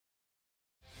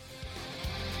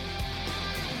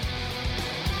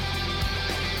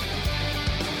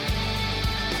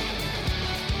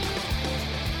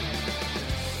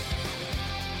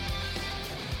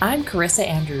I'm Carissa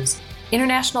Andrews,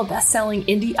 international best-selling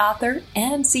indie author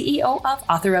and CEO of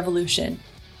Author Revolution.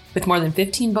 With more than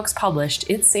 15 books published,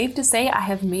 it's safe to say I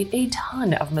have made a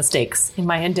ton of mistakes in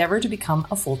my endeavor to become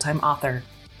a full-time author.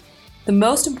 The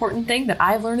most important thing that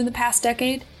I've learned in the past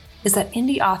decade is that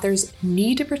indie authors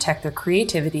need to protect their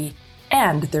creativity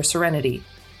and their serenity.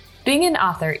 Being an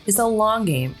author is a long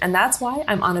game, and that's why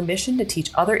I'm on a mission to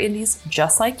teach other indies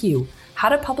just like you how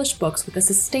to publish books with a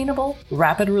sustainable,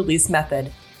 rapid release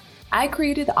method. I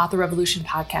created the Author Revolution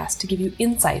podcast to give you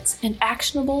insights and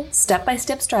actionable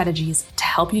step-by-step strategies to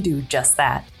help you do just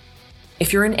that.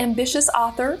 If you're an ambitious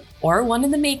author or one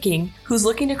in the making who's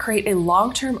looking to create a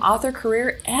long-term author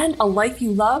career and a life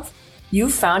you love,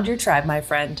 you've found your tribe, my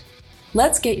friend.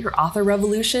 Let's get your author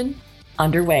revolution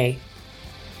underway.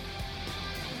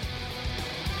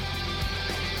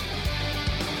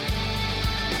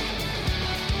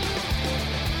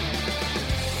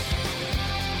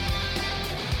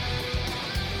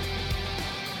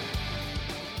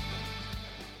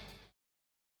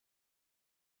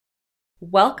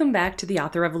 Welcome back to the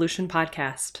Author Revolution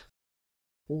podcast.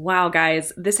 Wow,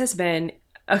 guys, this has been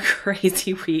a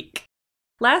crazy week.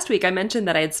 Last week, I mentioned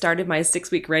that I had started my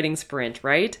 6-week writing sprint,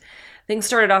 right? Things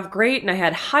started off great, and I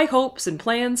had high hopes and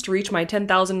plans to reach my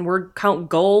 10,000 word count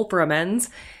goal for amends.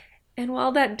 And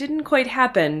while that didn't quite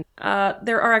happen,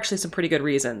 there are actually some pretty good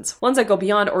reasons. Ones that go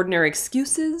beyond ordinary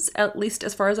excuses, at least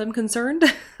as far as I'm concerned.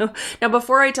 Now,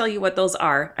 before I tell you what those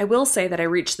are, I will say that I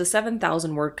reached the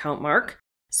 7,000 word count mark.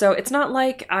 So it's not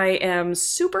like I am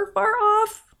super far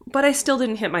off, but I still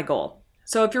didn't hit my goal.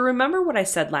 So if you remember what I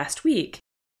said last week,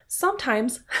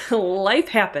 sometimes life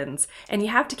happens and you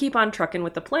have to keep on trucking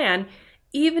with the plan,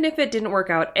 even if it didn't work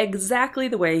out exactly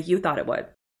the way you thought it would.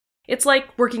 It's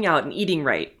like working out and eating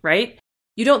right?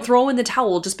 You don't throw in the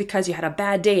towel just because you had a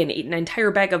bad day and ate an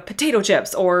entire bag of potato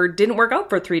chips or didn't work out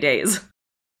for 3 days.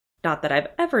 Not that I've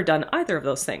ever done either of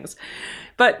those things,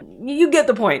 but you get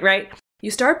the point, right? You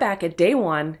start back at day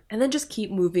 1 and then just keep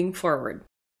moving forward.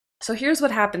 So here's what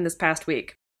happened this past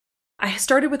week. I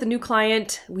started with a new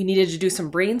client. We needed to do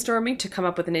some brainstorming to come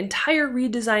up with an entire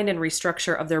redesign and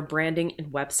restructure of their branding and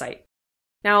website.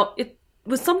 Now, it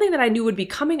was something that I knew would be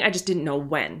coming, I just didn't know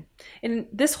when. And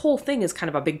this whole thing is kind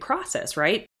of a big process,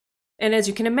 right? And as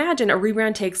you can imagine, a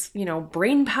rebrand takes,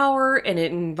 brain power, and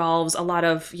it involves a lot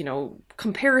of,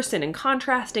 comparison and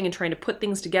contrasting and trying to put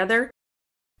things together.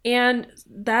 And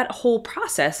that whole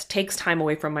process takes time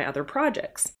away from my other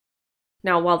projects.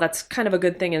 Now, while that's kind of a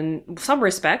good thing in some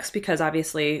respects, because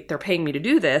obviously they're paying me to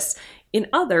do this, in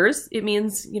others, it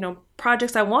means,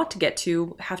 projects I want to get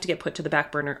to have to get put to the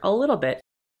back burner a little bit,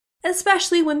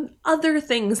 especially when other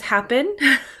things happen.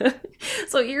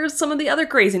 So here's some of the other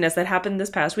craziness that happened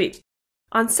this past week.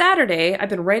 On Saturday, I've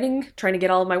been writing, trying to get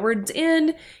all of my words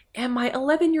in, and my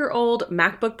 11-year-old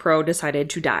MacBook Pro decided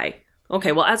to die.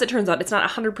 Okay, well, as it turns out, it's not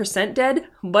 100% dead,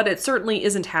 but it certainly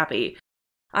isn't happy.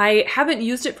 I haven't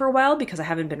used it for a while because I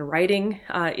haven't been writing.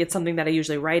 It's something that I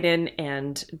usually write in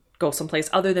and go someplace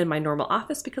other than my normal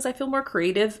office because I feel more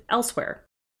creative elsewhere.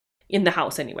 In the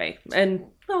house anyway. And,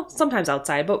 well, sometimes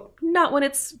outside, but not when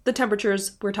it's the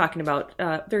temperatures we're talking about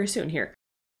very soon here.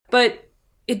 But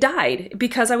it died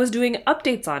because I was doing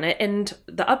updates on it, and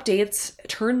the updates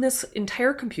turned this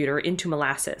entire computer into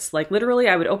molasses. Like, literally,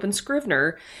 I would open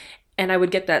Scrivener and I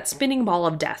would get that spinning ball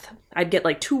of death. I'd get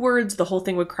like 2 words, the whole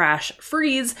thing would crash,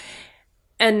 freeze,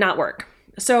 and not work.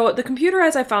 So the computer,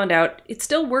 as I found out, it's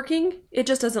still working. It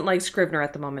just doesn't like Scrivener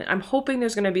at the moment. I'm hoping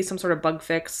there's going to be some sort of bug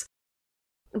fix.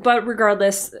 But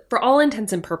regardless, for all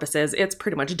intents and purposes, it's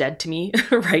pretty much dead to me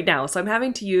right now. So I'm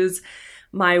having to use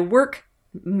my work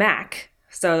Mac,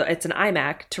 so it's an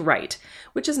iMac, to write,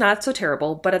 which is not so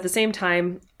terrible. But at the same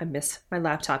time, I miss my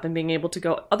laptop and being able to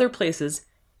go other places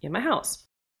in my house.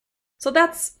 So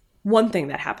that's one thing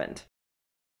that happened.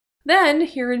 Then,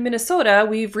 here in Minnesota,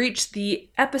 we've reached the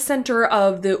epicenter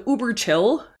of the uber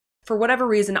chill. For whatever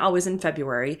reason, always in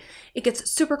February, it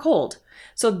gets super cold.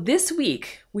 So this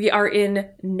week, we are in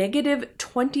negative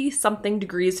 20-something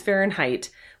degrees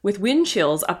Fahrenheit with wind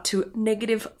chills up to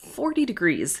negative 40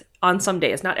 degrees on some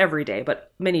days. Not every day,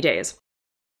 but many days.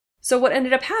 So what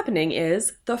ended up happening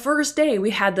is the first day we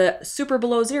had the super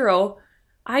below zero,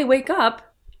 I wake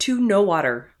up to no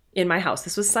water in my house.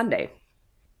 This was Sunday.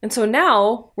 And so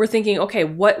now we're thinking, okay,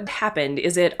 what happened?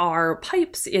 Is it our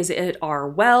pipes? Is it our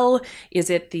well? Is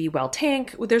it the well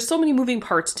tank? There's so many moving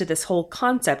parts to this whole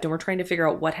concept, and we're trying to figure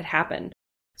out what had happened.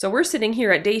 So we're sitting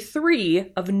here at day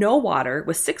 3 of no water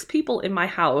with 6 people in my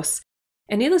house.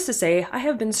 And needless to say, I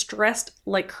have been stressed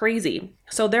like crazy.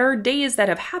 So there are days that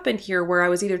have happened here where I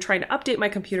was either trying to update my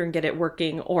computer and get it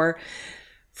working, or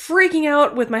freaking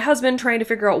out with my husband trying to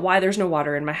figure out why there's no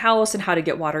water in my house and how to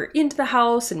get water into the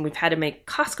house. And we've had to make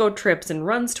Costco trips and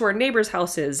runs to our neighbors'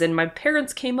 houses. And my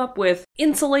parents came up with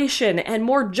insulation and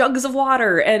more jugs of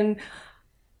water. And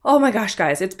oh my gosh,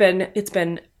 guys, it's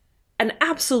been an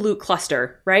absolute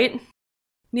cluster, right?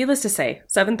 Needless to say,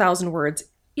 7,000 words,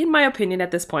 in my opinion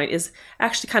at this point, is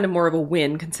actually kind of more of a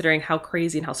win considering how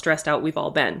crazy and how stressed out we've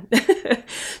all been.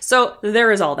 So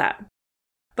there is all that.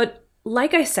 But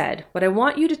like I said, what I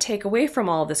want you to take away from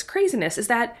all this craziness is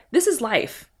that this is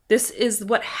life. This is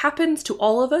what happens to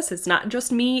all of us. It's not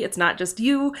just me. It's not just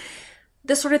you.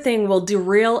 This sort of thing will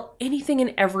derail anything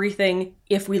and everything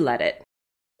if we let it.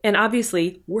 And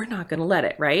obviously, we're not going to let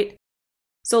it, right?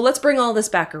 So let's bring all this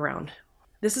back around.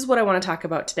 This is what I want to talk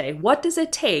about today. What does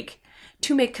it take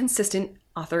to make consistent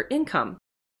author income?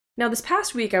 Now, this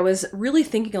past week, I was really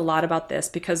thinking a lot about this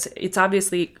because it's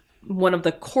obviously one of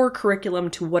the core curriculum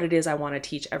to what it is I want to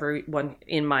teach everyone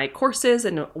in my courses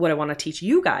and what I want to teach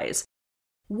you guys.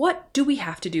 What do we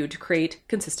have to do to create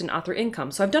consistent author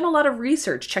income? So I've done a lot of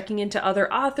research checking into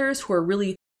other authors who are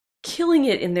really killing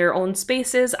it in their own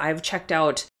spaces. I've checked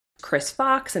out Chris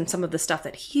Fox and some of the stuff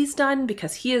that he's done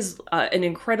because he is an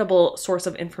incredible source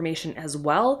of information as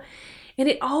well. And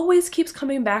it always keeps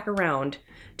coming back around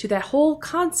to that whole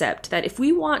concept that if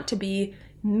we want to be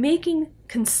making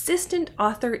consistent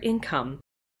author income,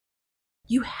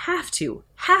 you have to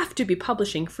be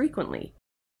publishing frequently.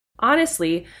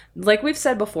 Honestly, like we've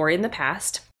said before in the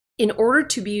past, in order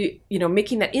to be,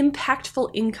 making that impactful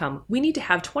income, we need to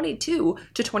have 22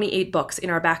 to 28 books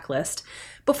in our backlist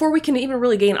before we can even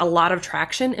really gain a lot of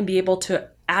traction and be able to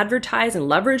advertise and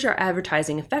leverage our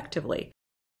advertising effectively.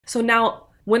 So now,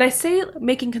 when I say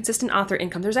making consistent author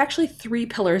income, there's actually 3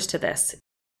 pillars to this.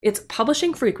 It's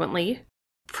publishing frequently,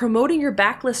 promoting your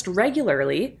backlist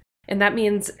regularly, and that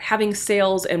means having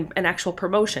sales and actual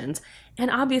promotions, and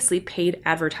obviously paid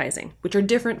advertising, which are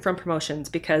different from promotions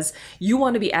because you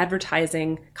want to be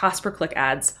advertising cost per click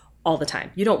ads all the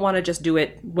time. You don't want to just do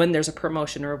it when there's a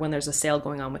promotion or when there's a sale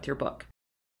going on with your book.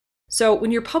 So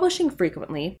when you're publishing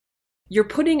frequently, you're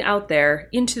putting out there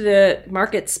into the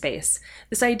market space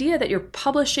this idea that you're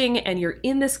publishing and you're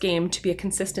in this game to be a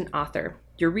consistent author.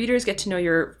 Your readers get to know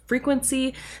your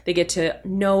frequency, they get to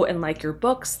know and like your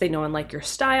books, they know and like your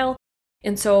style.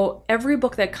 And so every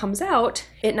book that comes out,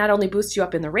 it not only boosts you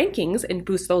up in the rankings and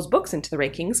boosts those books into the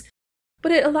rankings,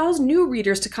 but it allows new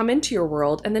readers to come into your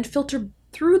world and then filter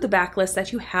through the backlist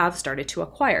that you have started to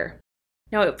acquire.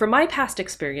 Now, from my past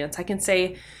experience, I can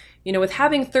say, with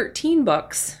having 13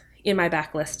 books in my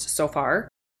backlist so far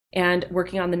and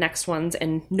working on the next ones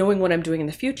and knowing what I'm doing in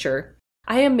the future,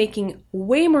 I am making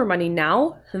way more money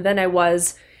now than I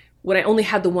was when I only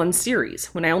had the one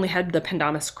series, when I only had the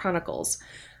Pendamis Chronicles.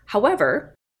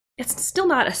 However, it's still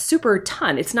not a super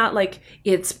ton. It's not like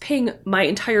it's paying my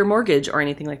entire mortgage or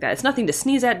anything like that. It's nothing to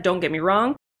sneeze at, don't get me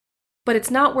wrong, but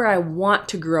it's not where I want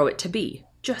to grow it to be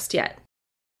just yet.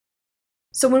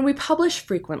 So when we publish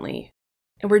frequently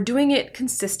and we're doing it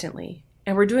consistently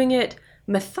and we're doing it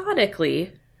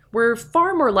methodically, we're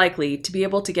far more likely to be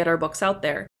able to get our books out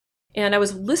there. And I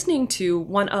was listening to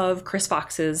one of Chris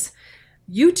Fox's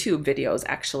YouTube videos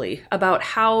actually about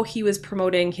how he was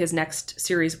promoting his next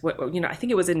series. I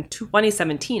think it was in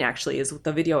 2017 actually is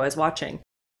the video I was watching.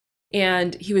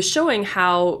 And he was showing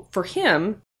how for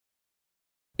him,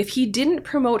 if he didn't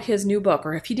promote his new book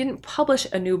or if he didn't publish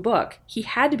a new book, he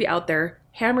had to be out there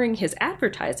hammering his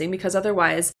advertising because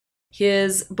otherwise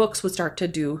his books would start to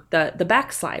do the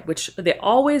backslide, which they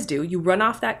always do. You run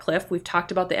off that cliff. We've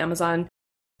talked about the Amazon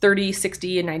 30,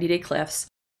 60, and 90-day cliffs.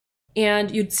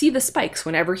 And you'd see the spikes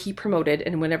whenever he promoted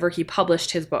and whenever he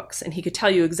published his books. And he could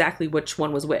tell you exactly which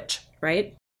one was which,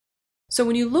 right? So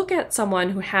when you look at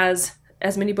someone who has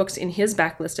as many books in his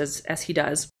backlist as he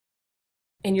does,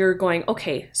 and you're going,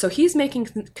 okay, so he's making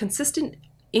consistent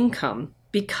income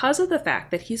because of the fact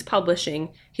that he's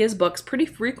publishing his books pretty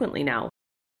frequently now.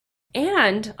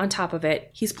 And on top of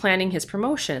it, he's planning his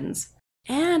promotions.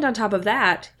 And on top of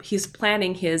that, he's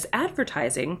planning his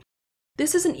advertising.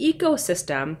 This is an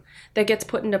ecosystem that gets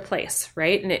put into place,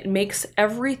 right? And it makes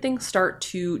everything start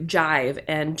to jive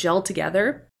and gel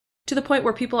together to the point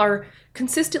where people are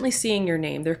consistently seeing your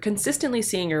name. They're consistently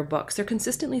seeing your books. They're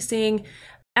consistently seeing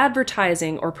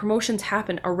advertising or promotions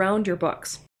happen around your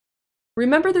books.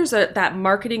 Remember, there's that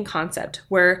marketing concept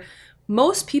where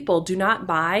most people do not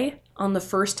buy on the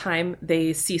first time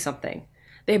they see something.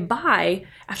 They buy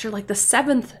after like the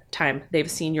 7th time they've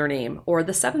seen your name, or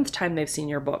the 7th time they've seen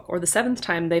your book, or the 7th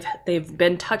time they've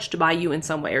been touched by you in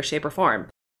some way or shape or form.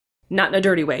 Not in a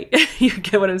dirty way. You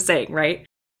get what I'm saying, right?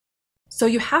 So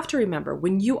you have to remember,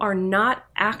 when you are not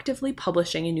actively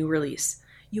publishing a new release,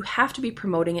 you have to be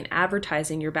promoting and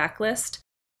advertising your backlist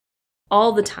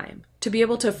all the time to be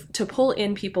able to pull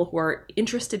in people who are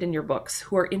interested in your books,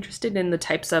 who are interested in the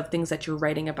types of things that you're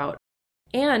writing about,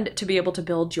 and to be able to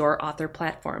build your author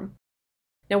platform.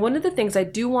 Now, one of the things I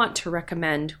do want to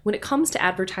recommend when it comes to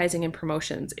advertising and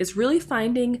promotions is really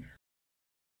finding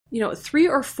 3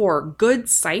 or 4 good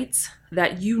sites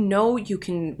that you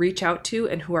can reach out to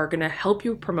and who are going to help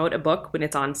you promote a book when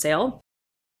it's on sale.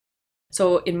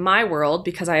 So in my world,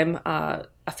 because I am a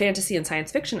fantasy and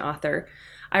science fiction author,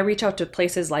 I reach out to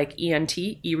places like ENT,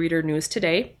 eReader News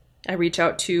Today. I reach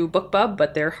out to BookBub,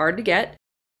 but they're hard to get.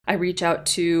 I reach out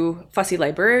to Fussy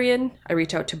Librarian. I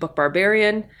reach out to Book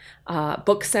Barbarian,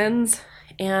 BookSense,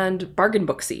 and Bargain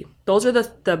Booksy. Those are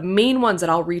the main ones that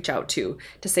I'll reach out to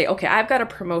say, okay, I've got a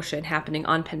promotion happening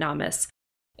on Pendamis,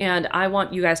 and I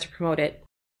want you guys to promote it.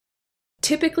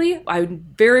 Typically, I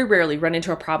very rarely run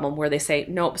into a problem where they say,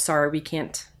 nope, sorry, we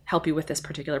can't help you with this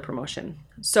particular promotion.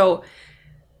 So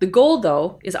the goal,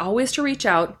 though, is always to reach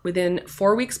out within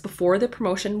 4 weeks before the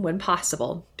promotion when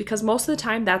possible, because most of the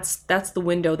time that's the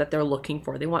window that they're looking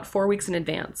for. They want 4 weeks in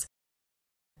advance.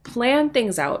 Plan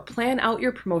things out. Plan out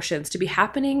your promotions to be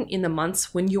happening in the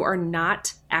months when you are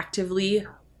not actively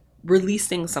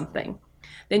releasing something.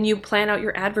 Then you plan out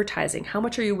your advertising. How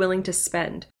much are you willing to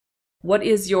spend? What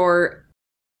is your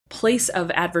place of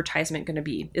advertisement going to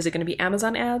be? Is it going to be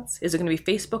Amazon ads? Is it going to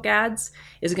be Facebook ads?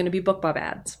 Is it going to be BookBub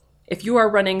ads? If you are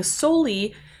running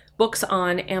solely books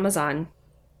on Amazon,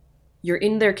 you're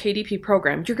in their KDP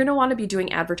program, you're going to want to be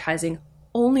doing advertising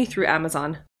only through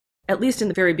Amazon, at least in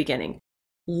the very beginning.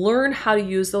 Learn how to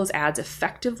use those ads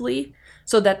effectively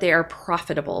so that they are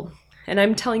profitable. And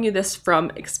I'm telling you this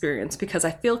from experience because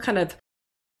I feel kind of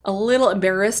a little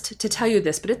embarrassed to tell you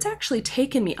this, but it's actually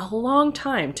taken me a long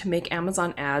time to make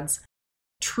Amazon ads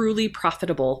truly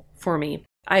profitable for me.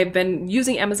 I've been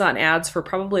using Amazon ads for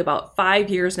probably about 5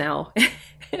 years now,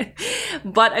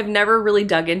 but I've never really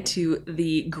dug into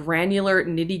the granular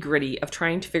nitty-gritty of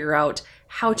trying to figure out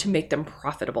how to make them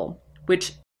profitable,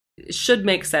 which should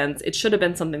make sense. It should have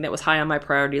been something that was high on my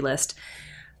priority list,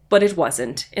 but it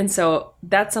wasn't. And so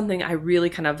that's something I really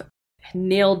kind of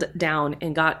nailed down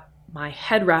and got my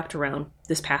head wrapped around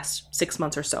this past 6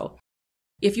 months or so.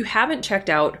 If you haven't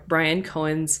checked out Brian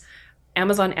Cohen's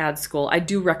Amazon Ad School, I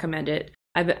do recommend it.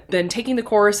 I've been taking the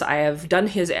course. I have done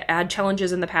his ad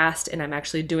challenges in the past, and I'm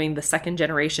actually doing the 2nd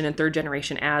generation and 3rd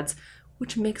generation ads,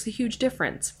 which makes a huge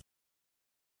difference.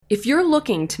 If you're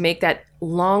looking to make that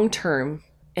long-term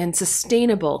and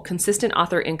sustainable, consistent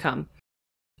author income,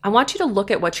 I want you to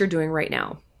look at what you're doing right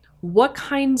now. What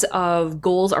kinds of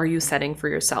goals are you setting for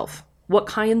yourself? What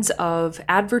kinds of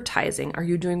advertising are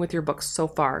you doing with your books so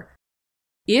far?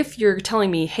 If you're telling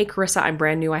me, hey, Carissa, I'm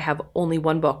brand new, I have only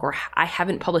 1 book, or I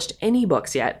haven't published any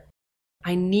books yet,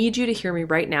 I need you to hear me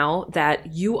right now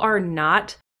that you are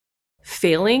not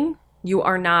failing. You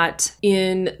are not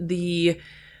in the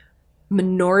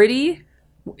minority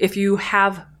if you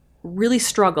have really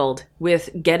struggled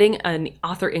with getting an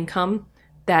author income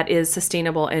that is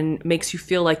sustainable and makes you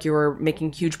feel like you're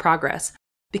making huge progress,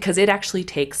 because it actually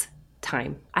takes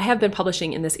time. I have been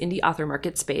publishing in this indie author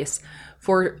market space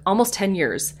for almost 10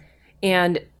 years.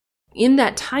 And in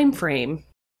that time frame,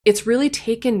 it's really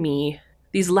taken me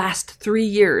these last 3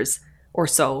 years or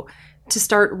so to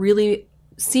start really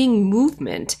seeing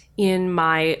movement in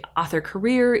my author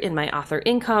career, in my author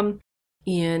income,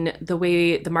 in the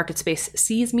way the market space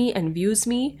sees me and views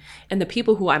me and the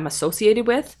people who I'm associated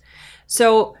with.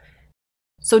 So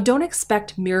don't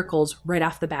expect miracles right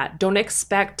off the bat. Don't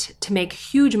expect to make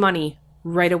huge money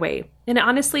right away. And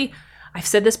honestly, I've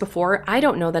said this before, I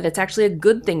don't know that it's actually a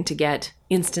good thing to get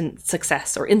instant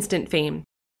success or instant fame,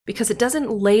 because it doesn't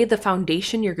lay the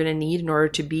foundation you're going to need in order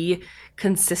to be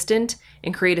consistent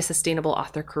and create a sustainable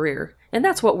author career. And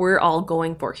that's what we're all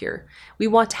going for here. We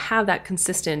want to have that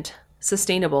consistent,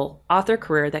 sustainable author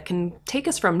career that can take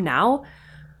us from now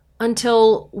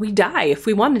until we die if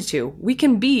we wanted to. We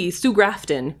can be Sue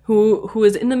Grafton, who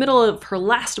is in the middle of her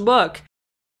last book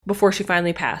before she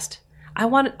finally passed. I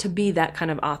want it to be that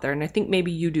kind of author, and I think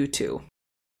maybe you do too.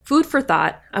 Food for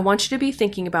thought, I want you to be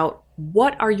thinking about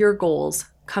what are your goals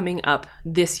coming up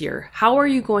this year? How are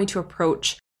you going to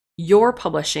approach your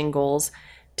publishing goals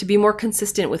to be more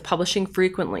consistent with publishing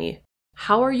frequently?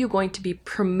 How are you going to be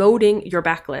promoting your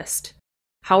backlist?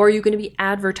 How are you going to be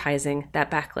advertising that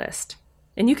backlist?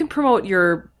 And you can promote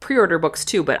your pre-order books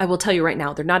too, but I will tell you right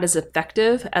now, they're not as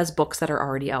effective as books that are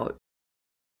already out.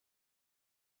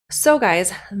 So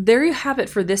guys, there you have it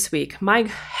for this week. My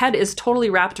head is totally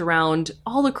wrapped around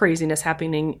all the craziness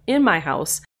happening in my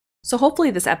house. So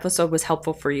hopefully this episode was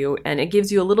helpful for you, and it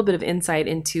gives you a little bit of insight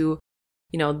into,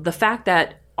 the fact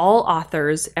that all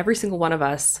authors, every single one of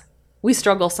us, we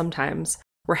struggle sometimes.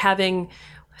 We're having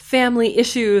family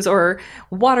issues or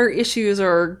water issues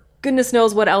or goodness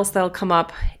knows what else that'll come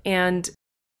up. And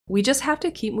we just have to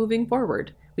keep moving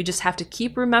forward. We just have to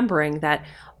keep remembering that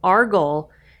our goal,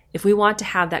 if we want to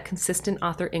have that consistent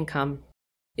author income,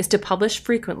 is to publish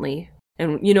frequently.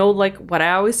 And like what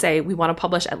I always say, we want to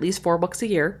publish at least 4 books a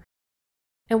year.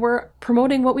 And we're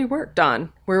promoting what we worked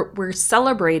on. We're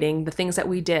celebrating the things that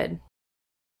we did.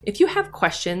 If you have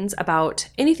questions about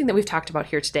anything that we've talked about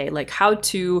here today, like how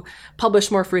to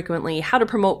publish more frequently, how to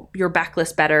promote your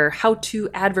backlist better, how to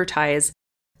advertise,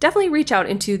 definitely reach out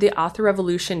into the Author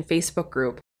Revolution Facebook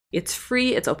group. It's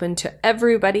free, it's open to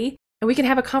everybody, and we can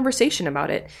have a conversation about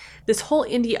it. This whole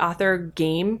indie author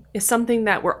game is something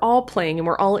that we're all playing and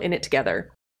we're all in it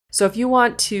together. So if you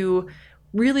want to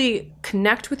really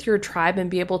connect with your tribe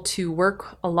and be able to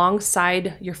work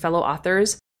alongside your fellow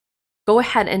authors, go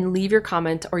ahead and leave your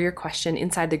comment or your question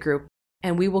inside the group,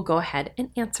 and we will go ahead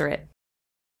and answer it.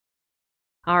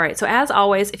 All right, so as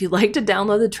always, if you'd like to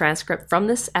download the transcript from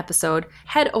this episode,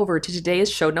 head over to today's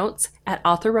show notes at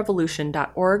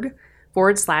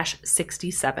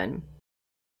authorrevolution.org/67.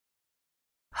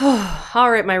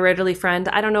 All right, my writerly friend,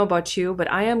 I don't know about you,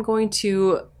 but I am going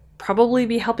to probably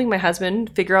be helping my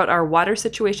husband figure out our water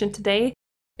situation today.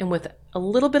 And with a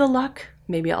little bit of luck,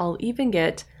 maybe I'll even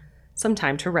get some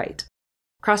time to write.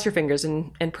 Cross your fingers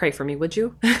and pray for me, would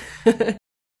you?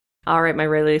 All right, my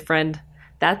writerly friend,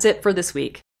 that's it for this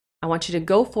week. I want you to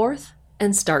go forth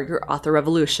and start your author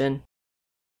revolution.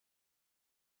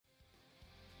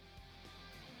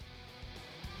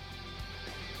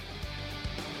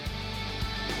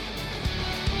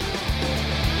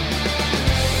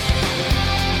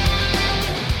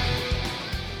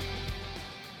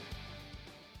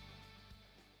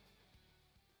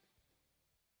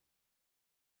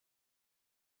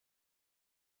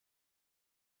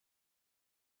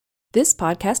 This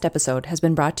podcast episode has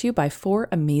been brought to you by 4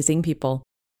 amazing people: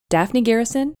 Daphne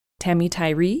Garrison, Tammy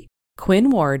Tyree, Quinn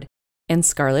Ward, and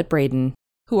Scarlett Braden,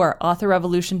 who are Author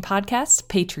Revolution Podcast's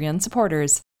Patreon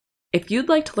supporters. If you'd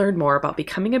like to learn more about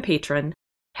becoming a patron,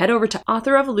 head over to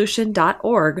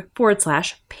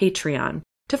authorrevolution.org/Patreon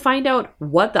to find out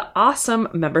what the awesome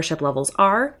membership levels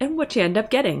are and what you end up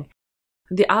getting.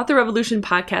 The Author Revolution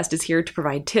Podcast is here to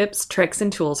provide tips, tricks,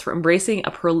 and tools for embracing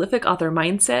a prolific author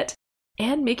mindset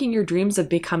and making your dreams of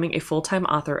becoming a full-time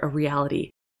author a reality.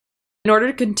 In order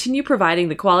to continue providing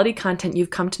the quality content you've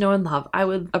come to know and love, I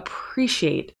would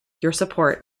appreciate your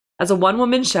support. As a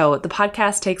one-woman show, the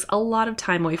podcast takes a lot of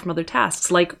time away from other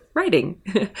tasks like writing.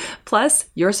 Plus,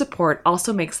 your support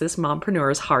also makes this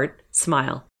mompreneur's heart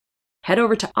smile. Head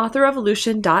over to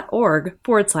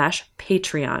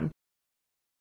authorrevolution.org/Patreon.